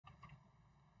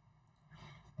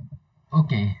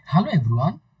Okay, hello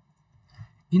everyone.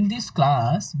 In this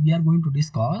class, we are going to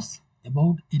discuss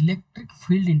about electric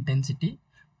field intensity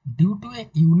due to a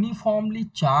uniformly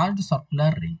charged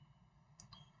circular ring.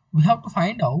 We have to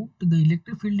find out the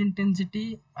electric field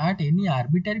intensity at any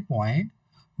arbitrary point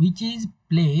which is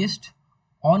placed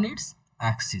on its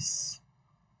axis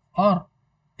or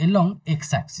along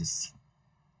x-axis.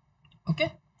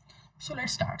 Okay, so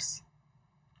let's start.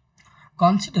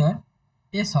 Consider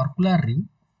a circular ring,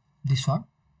 this one,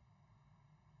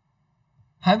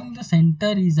 having the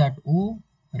center is at O,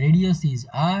 radius is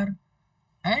R,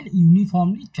 and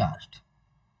uniformly charged,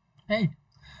 right?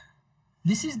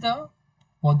 This is the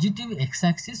positive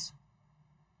x-axis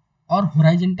or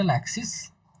horizontal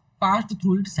axis passed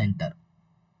through its center.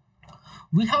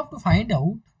 We have to find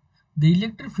out the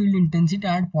electric field intensity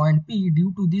at point P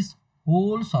due to this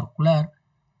whole circular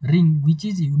ring which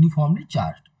is uniformly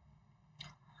charged.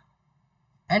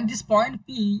 And this point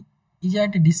P is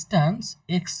at a distance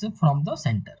x from the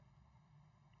center.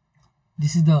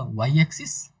 This is the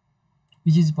y-axis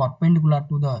which is perpendicular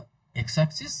to the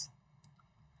x-axis.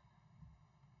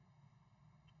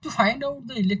 To find out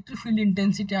the electric field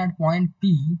intensity at point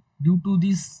P due to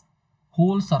this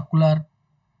whole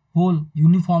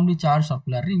uniformly charged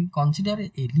circular ring, consider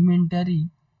a elementary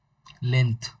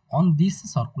length on this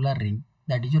circular ring,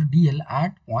 that is your dl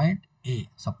at point A.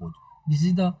 Suppose this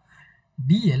is the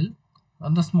dl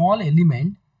on the small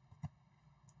element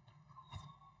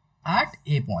at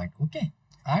A point. Okay,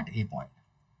 at A point.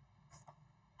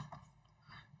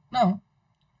 Now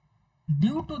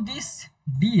due to this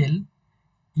dl,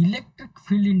 electric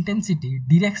field intensity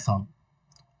direction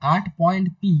at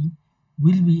point P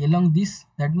will be along this,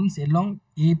 that means along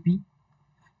AP.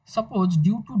 Suppose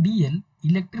due to dl,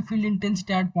 electric field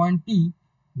intensity at point P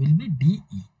will be dE,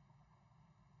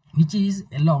 which is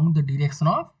along the direction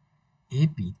of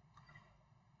AP.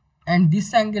 And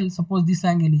this angle, suppose this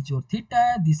angle is your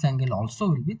theta, this angle also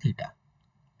will be theta.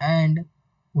 And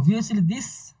obviously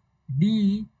this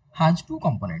DE has two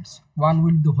components. One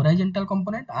will be the horizontal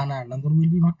component and another will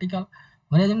be vertical.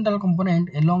 Horizontal component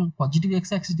along positive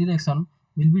x-axis direction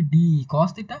will be dE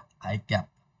cos theta I cap.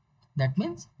 That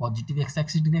means positive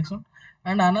x-axis direction.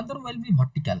 And another will be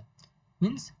vertical,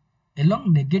 means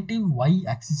along negative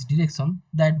y-axis direction,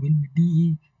 that will be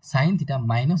dE sin theta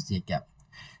minus j cap.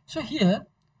 So here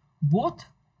both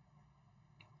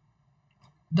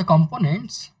the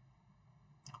components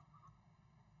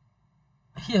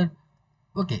here,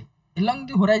 okay, along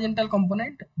the horizontal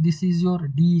component this is your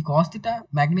d cos theta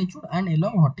magnitude, and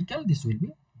along vertical this will be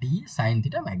d sin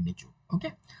theta magnitude.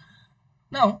 Okay,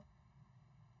 now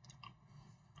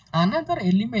another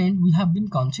element we have been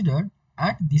considered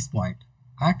at this point,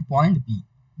 at point B,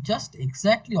 just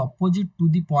exactly opposite to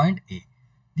the point A.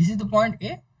 This is the point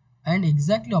A, and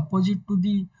exactly opposite to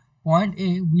the point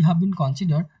A we have been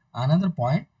considered another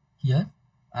point here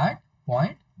at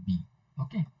point B.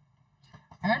 Okay,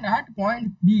 and at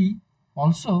point B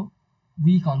also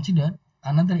we consider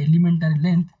another elementary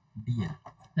length dl,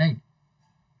 right?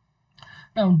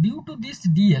 Now due to this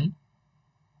dl,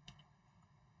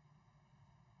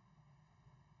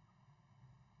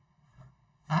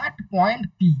 at point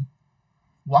P,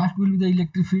 what will be the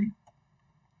electric field,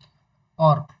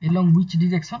 or along which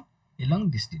direction?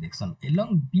 Along this direction,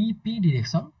 along BP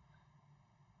direction,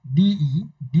 dE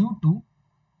due to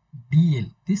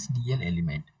dl, this dl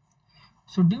element.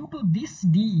 So due to this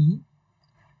dE,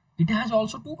 it has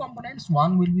also two components.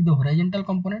 One will be the horizontal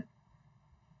component.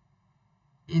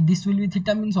 This will be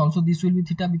theta, means also this will be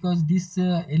theta, because this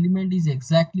element is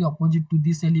exactly opposite to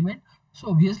this element. So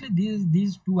obviously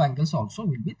these two angles also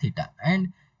will be theta.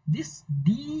 And this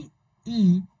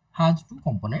DE has two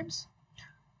components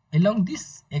along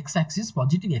this x-axis,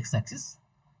 positive x-axis,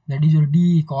 that is your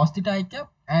d cos theta I cap,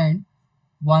 and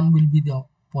one will be the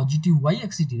positive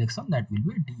y-axis direction, that will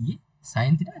be d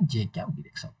sin theta j cap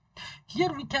direction.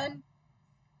 Here we can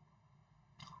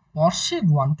perceive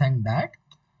one thing, that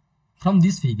from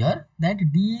this figure, that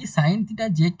d sin theta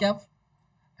j cap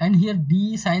and here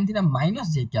d sin theta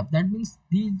minus j cap, that means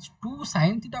these two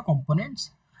sin theta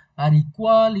components are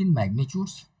equal in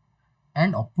magnitudes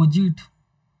and opposite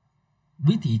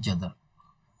with each other,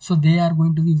 so they are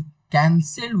going to be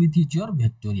cancelled with each other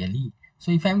vectorially.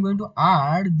 So if I am going to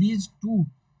add these two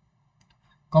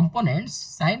components,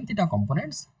 sin theta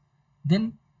components,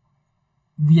 then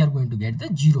we are going to get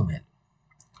the zero value.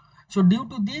 So due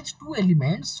to these two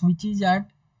elements, which is at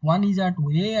one is at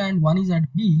A and one is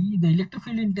at B, the electric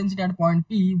field intensity at point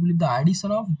P will be the addition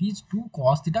of these two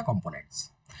cos theta components.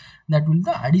 That will be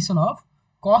the addition of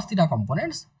cos theta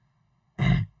components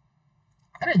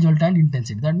resultant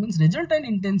intensity. That means resultant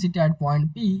intensity at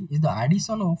point P is the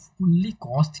addition of only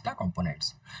cos theta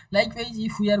components. Likewise,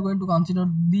 if we are going to consider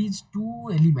these two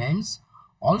elements,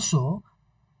 also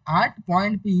at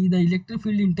point P the electric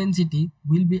field intensity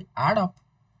will be add up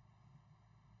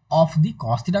of the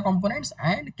cos theta components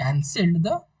and cancelled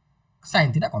the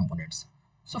sin theta components.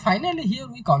 So finally here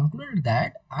we concluded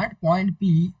that at point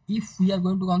P, if we are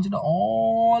going to consider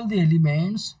all the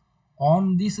elements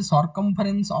on this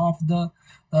circumference of the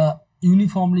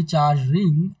uniformly charged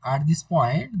ring at this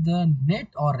point, the net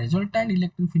or resultant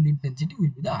electric field intensity will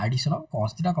be the addition of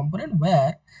cos theta component,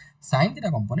 where sin theta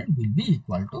component will be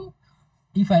equal to,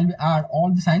 if I will add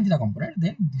all the sin theta component,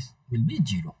 then this will be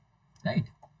 0, right?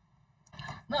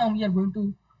 Now we are going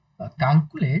to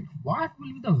calculate what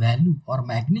will be the value or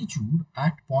magnitude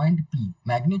at point P,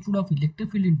 magnitude of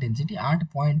electric field intensity at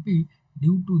point P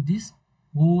due to this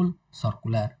whole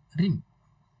circular ring.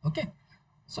 Okay,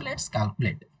 so let's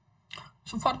calculate.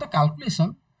 So for the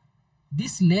calculation,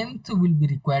 this length will be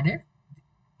required,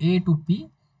 A to P.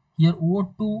 Here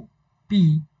O to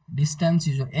P distance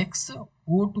is your x,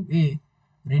 O to A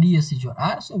radius is your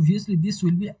r. So obviously this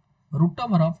will be root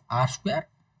over of r square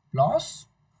plus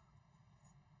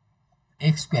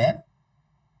x square,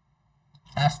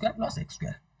 r square plus x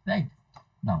square, right?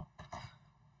 Now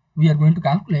we are going to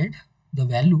calculate the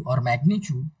value or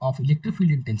magnitude of electric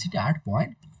field intensity at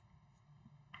point P.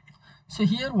 So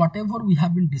here whatever we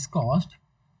have been discussed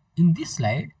in this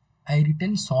slide, I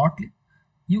written shortly.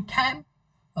 You can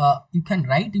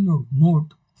write in your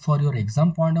note for your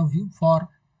exam point of view. For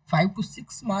 5 to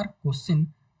 6 mark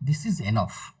question, this is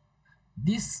enough.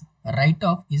 This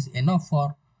write-off is enough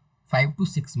for 5 to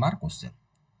 6 mark question.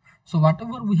 So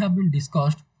whatever we have been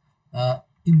discussed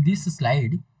in this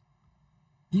slide,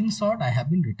 in short I have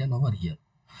been written over here.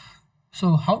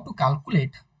 So how to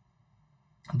calculate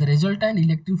the resultant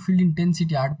electric field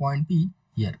intensity at point P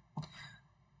here.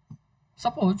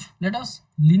 Suppose let us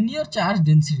linear charge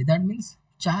density, that means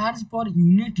charge per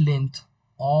unit length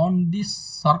on this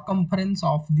circumference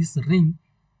of this ring,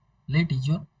 let is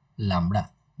your lambda.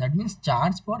 That means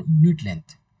charge per unit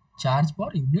length, charge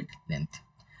per unit length.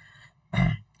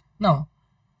 Now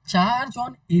charge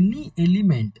on any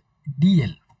element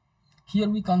dl, here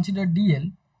we consider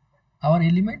dl our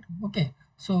element. Okay,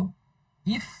 so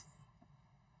if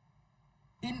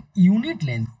in unit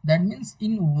length, that means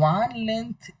in one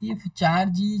length, if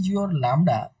charge is your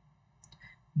lambda,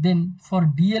 then for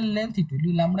dl length it will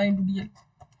be lambda into dl.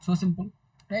 So simple,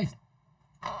 right?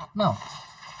 Now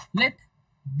let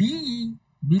dE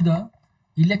be the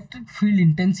electric field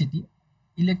intensity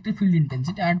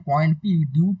at point P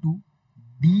due to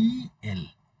dl.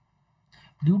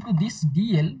 Due to this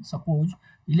dl, suppose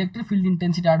electric field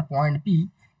intensity at point P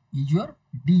is your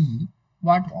dE,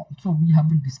 what also we have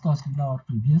been discussed in our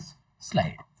previous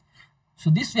slide.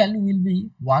 So this value will be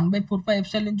 1 by 4 pi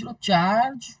epsilon 0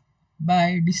 charge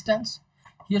by distance.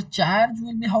 Here charge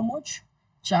will be how much?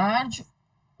 Charge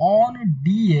on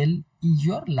dl is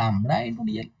your lambda into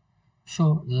dl.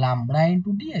 So lambda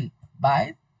into dl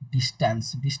by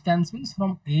distance. Distance means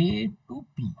from A to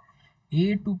P.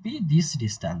 A to P, this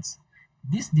distance.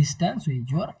 This distance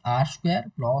is your r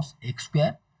square plus x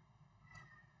square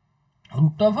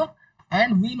root over,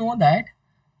 and we know that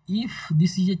if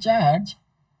this is a charge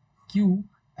q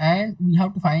and we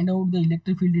have to find out the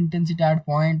electric field intensity at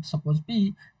point suppose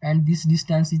P, and this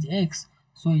distance is x,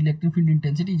 so electric field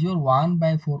intensity is your 1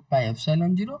 by 4 pi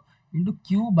epsilon 0 into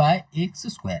q by x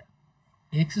square.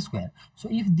 So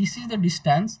if this is the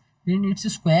distance, then its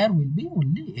square will be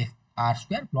only r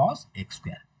square plus x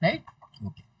square, right?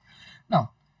 Okay,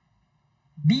 now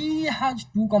D has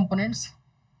two components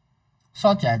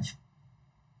such as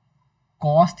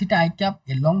cos theta I cap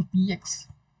along px,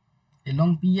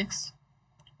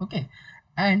 okay,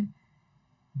 and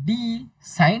d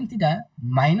sin theta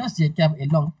minus j cap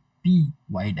along py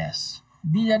dash.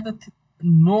 These are the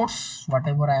notes,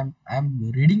 whatever I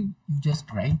am reading, you just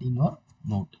write in your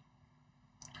note.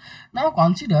 Now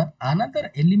consider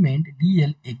another element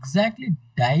dl exactly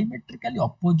diametrically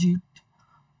opposite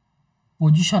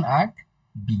position at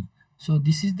B. So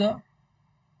this is the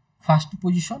first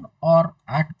position, or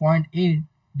at point A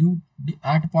due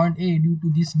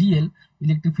to this dl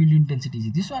electric field intensity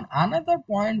is this one. Another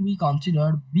point we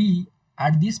considered B,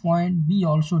 at this point B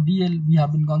also dl we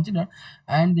have been considered,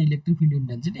 and the electric field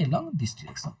intensity along this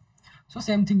direction. So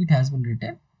same thing it has been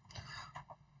written.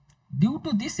 Due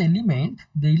to this element,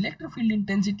 the electric field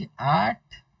intensity at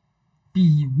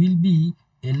P will be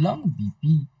along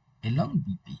BP.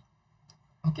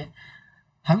 Okay,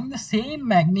 having the same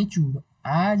magnitude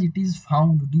as it is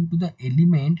found due to the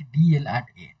element dl at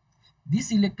A.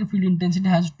 This electric field intensity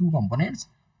has two components.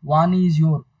 one is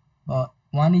your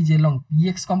one is along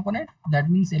px component, that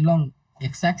means along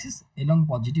x-axis, along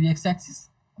positive x-axis,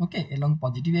 okay, along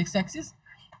positive x-axis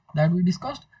that we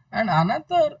discussed, and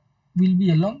another will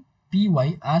be along py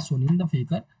as shown in the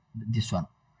figure, this one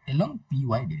along py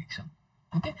direction.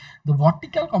 Okay, the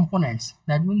vertical components,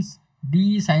 that means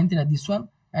d sin theta, this one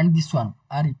and this one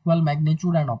are equal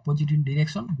magnitude and opposite in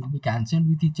direction, will be cancelled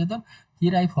with each other.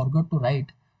 Here I forgot to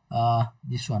write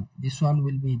this one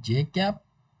will be j cap,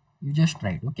 you just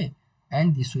write, okay,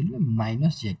 and this will be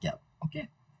minus j cap, okay,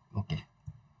 okay,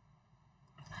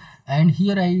 and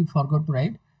here I forgot to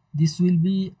write, this will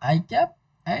be I cap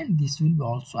and this will be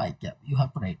also I cap, you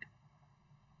have to write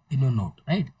in your note,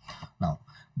 right? Now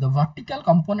the vertical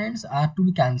components are to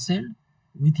be cancelled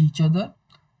with each other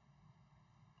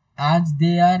as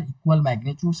they are equal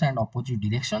magnitudes and opposite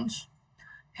directions.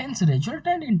 Hence,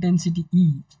 resultant intensity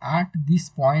E at this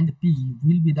point P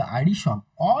will be the addition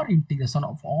or integration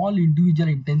of all individual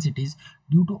intensities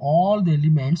due to all the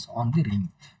elements on the ring.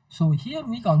 So here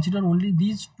we consider only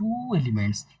these two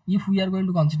elements. If we are going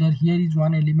to consider here is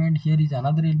one element, here is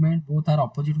another element, both are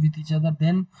opposite with each other,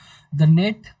 then the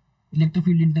net electric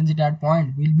field intensity at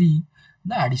point will be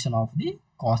the addition of the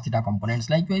cos theta components.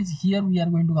 Likewise, here we are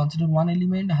going to consider one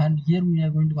element and here we are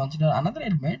going to consider another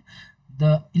element.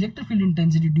 The electric field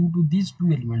intensity due to these two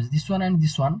elements, this one and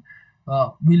this one,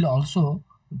 will also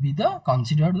be the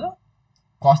considered the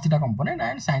cos theta component,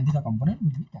 and sin theta component will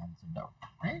be cancelled out,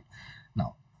 right?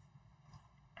 Now,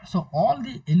 so all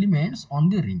the elements on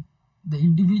the ring, the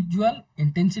individual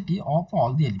intensity of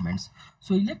all the elements.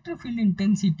 So electric field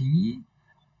intensity,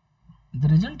 the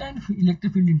resultant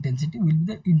electric field intensity will be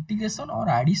the integration or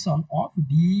addition of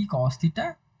d cos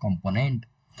theta component.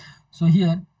 So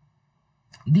here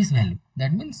this value,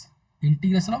 that means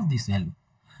integration of this value,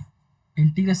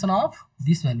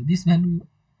 this value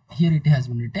here it has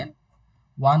been written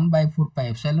 1 by 4 pi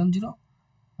epsilon 0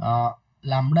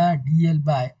 lambda dl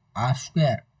by r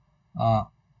square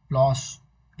plus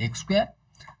x square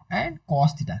and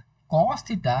cos theta. Cos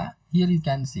theta, here you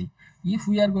can see, if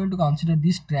we are going to consider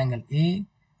this triangle A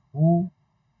O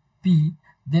P,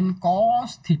 then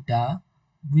cos theta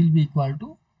will be equal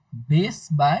to base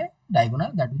by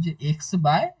diagonal, that is x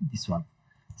by this one.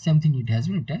 Same thing it has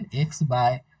been written, x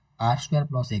by r square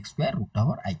plus x square root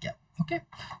over I cap. Okay,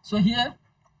 so here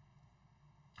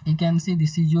you can see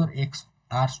this is your x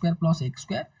r square plus x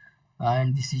square,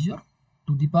 and this is your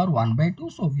to the power 1 by 2.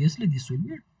 So obviously this will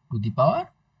be to the power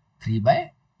 3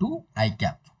 by 2 I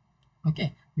cap.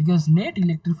 Okay, because net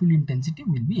electric field intensity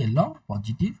will be along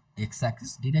positive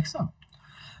x-axis direction.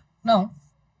 Now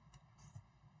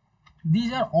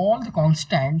these are all the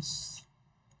constants.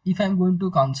 If I am going to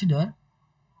consider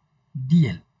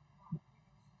dl,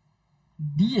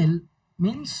 dl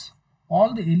means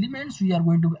all the elements we are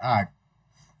going to add.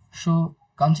 So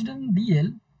considering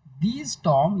dl, this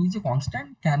term is a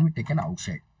constant, can be taken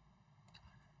outside.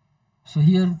 So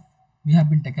here we have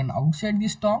been taken outside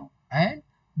this term, and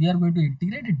we are going to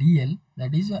integrate dl,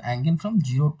 that is angle from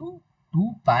 0 to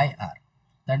 2 pi r.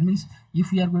 That means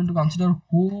if we are going to consider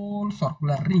whole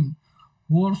circular ring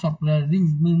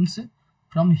means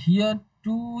from here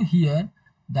to here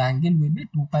the angle will be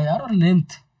 2 pi r, or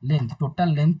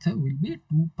total length will be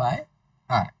 2 pi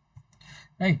r,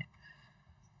 right?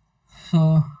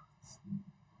 So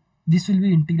this will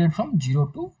be integrated from 0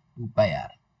 to 2 pi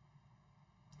r.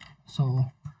 So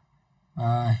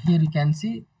here you can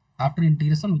see after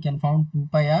integration we can found 2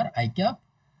 pi r I cap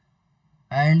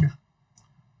and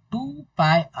 2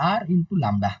 pi r into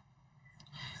lambda.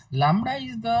 Lambda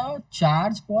is the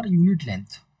charge per unit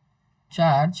length.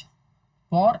 Charge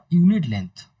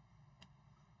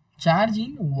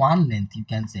in one length, you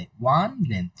can say one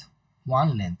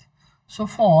length. So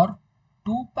for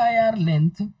 2 pi r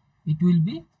length, it will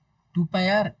be 2 pi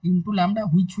r into lambda,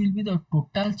 which will be the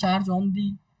total charge on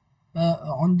the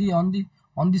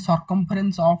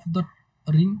circumference of the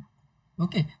ring.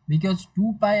 Okay, because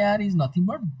 2 pi r is nothing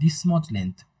but this much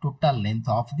length, total length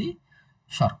of the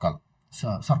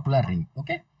circular ring.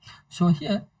 Okay, so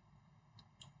here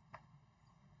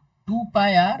 2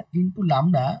 pi r into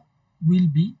lambda will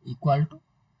be equal to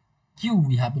q.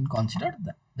 We have been considered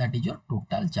that is your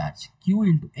total charge, q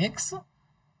into x,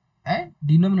 and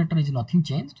denominator is nothing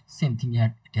changed, same thing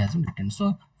it has been written.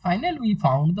 So finally we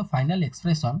found the final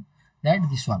expression, that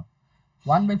this one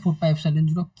 1 by 4 pi epsilon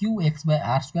 0 q x by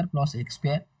r square plus x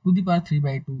square to the power 3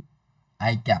 by 2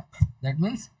 I cap. That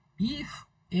means if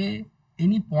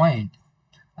any point,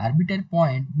 arbitrary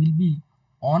point will be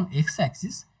on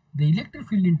x-axis, the electric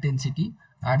field intensity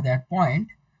at that point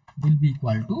will be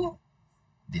equal to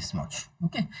this much.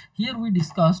 Okay, here we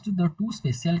discussed the two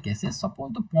special cases.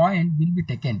 Suppose the point will be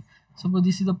taken, suppose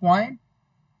this is the point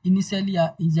initially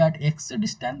is at x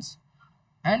distance,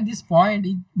 and this point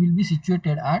will be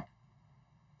situated at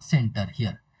center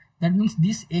here. That means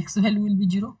this x value will be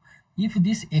 0. If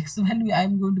this x value I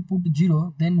am going to put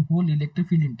 0, then whole electric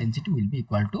field intensity will be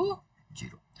equal to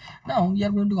 0. Now we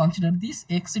are going to consider this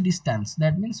x distance.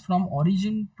 That means from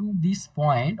origin to this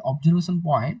point, observation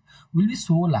point will be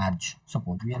so large.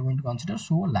 Suppose we are going to consider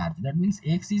so large. That means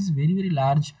x is very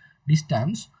large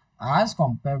distance as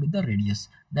compared with the radius.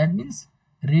 That means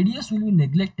radius will be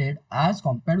neglected as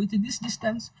compared with this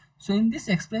distance. So in this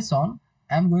expression,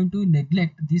 I am going to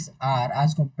neglect this r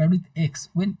as compared with x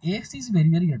when x is very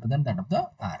greater than that of the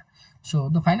r. So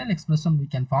the final expression we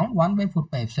can found 1 by 4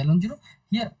 pi epsilon 0.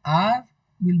 Here r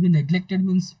will be neglected,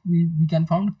 means we can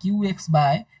found qx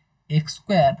by x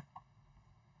square,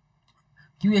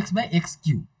 qx by x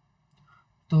cube.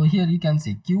 So here you can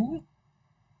say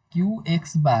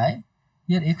qx by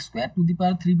here x square to the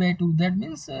power 3 by 2. That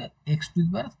means x to the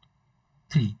power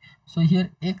 3. So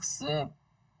here x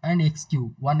and x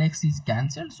cube, 1x is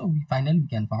cancelled, so finally we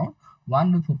can found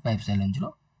 1 by 4 pi epsilon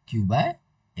 0 q by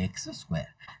x square.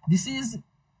 This is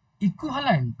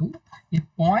equivalent to a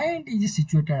point is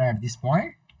situated at this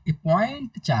point, a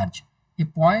point charge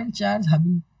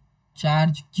having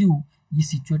charge q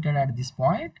is situated at this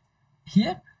point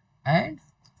here, and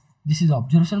this is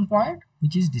observation point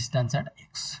which is distance at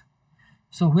x.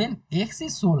 So when x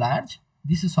is so large,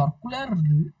 this circular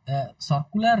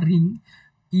ring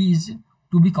is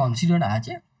to be considered as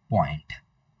a point.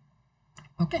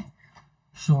 Okay,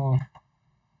 so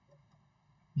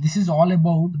this is all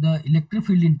about the electric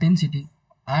field intensity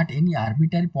at any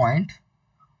arbitrary point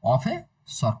of a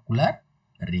circular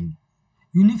ring,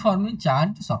 uniformly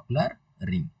charged circular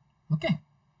ring. Okay,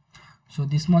 so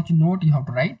this much note you have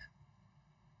to write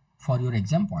for your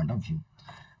exam point of view.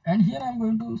 And here I am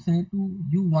going to say to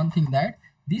you one thing, that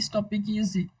this topic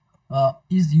is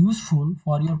useful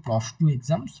for your +2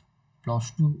 exams,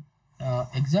 +2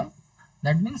 exam.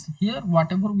 That means here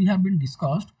whatever we have been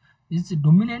discussed is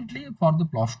dominantly for the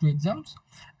 +2 exams,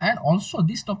 and also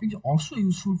this topic is also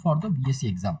useful for the B.sc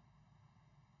exam.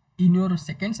 In your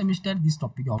second semester, this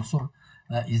topic also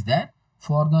is there.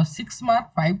 For the 6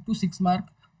 mark, 5 to 6 mark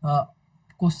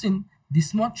question,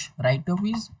 this much write-up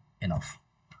is enough.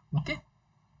 Okay.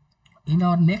 In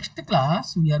our next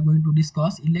class, we are going to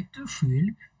discuss electric field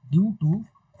due to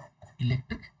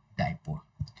electric dipole.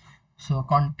 So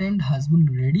content has been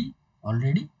ready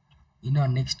already. In our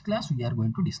next class, we are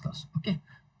going to discuss. Okay.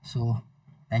 So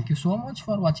thank you so much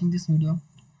for watching this video.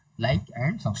 Like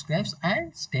and subscribe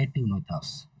and stay tuned with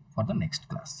us for the next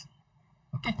class.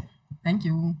 Okay. Thank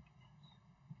you.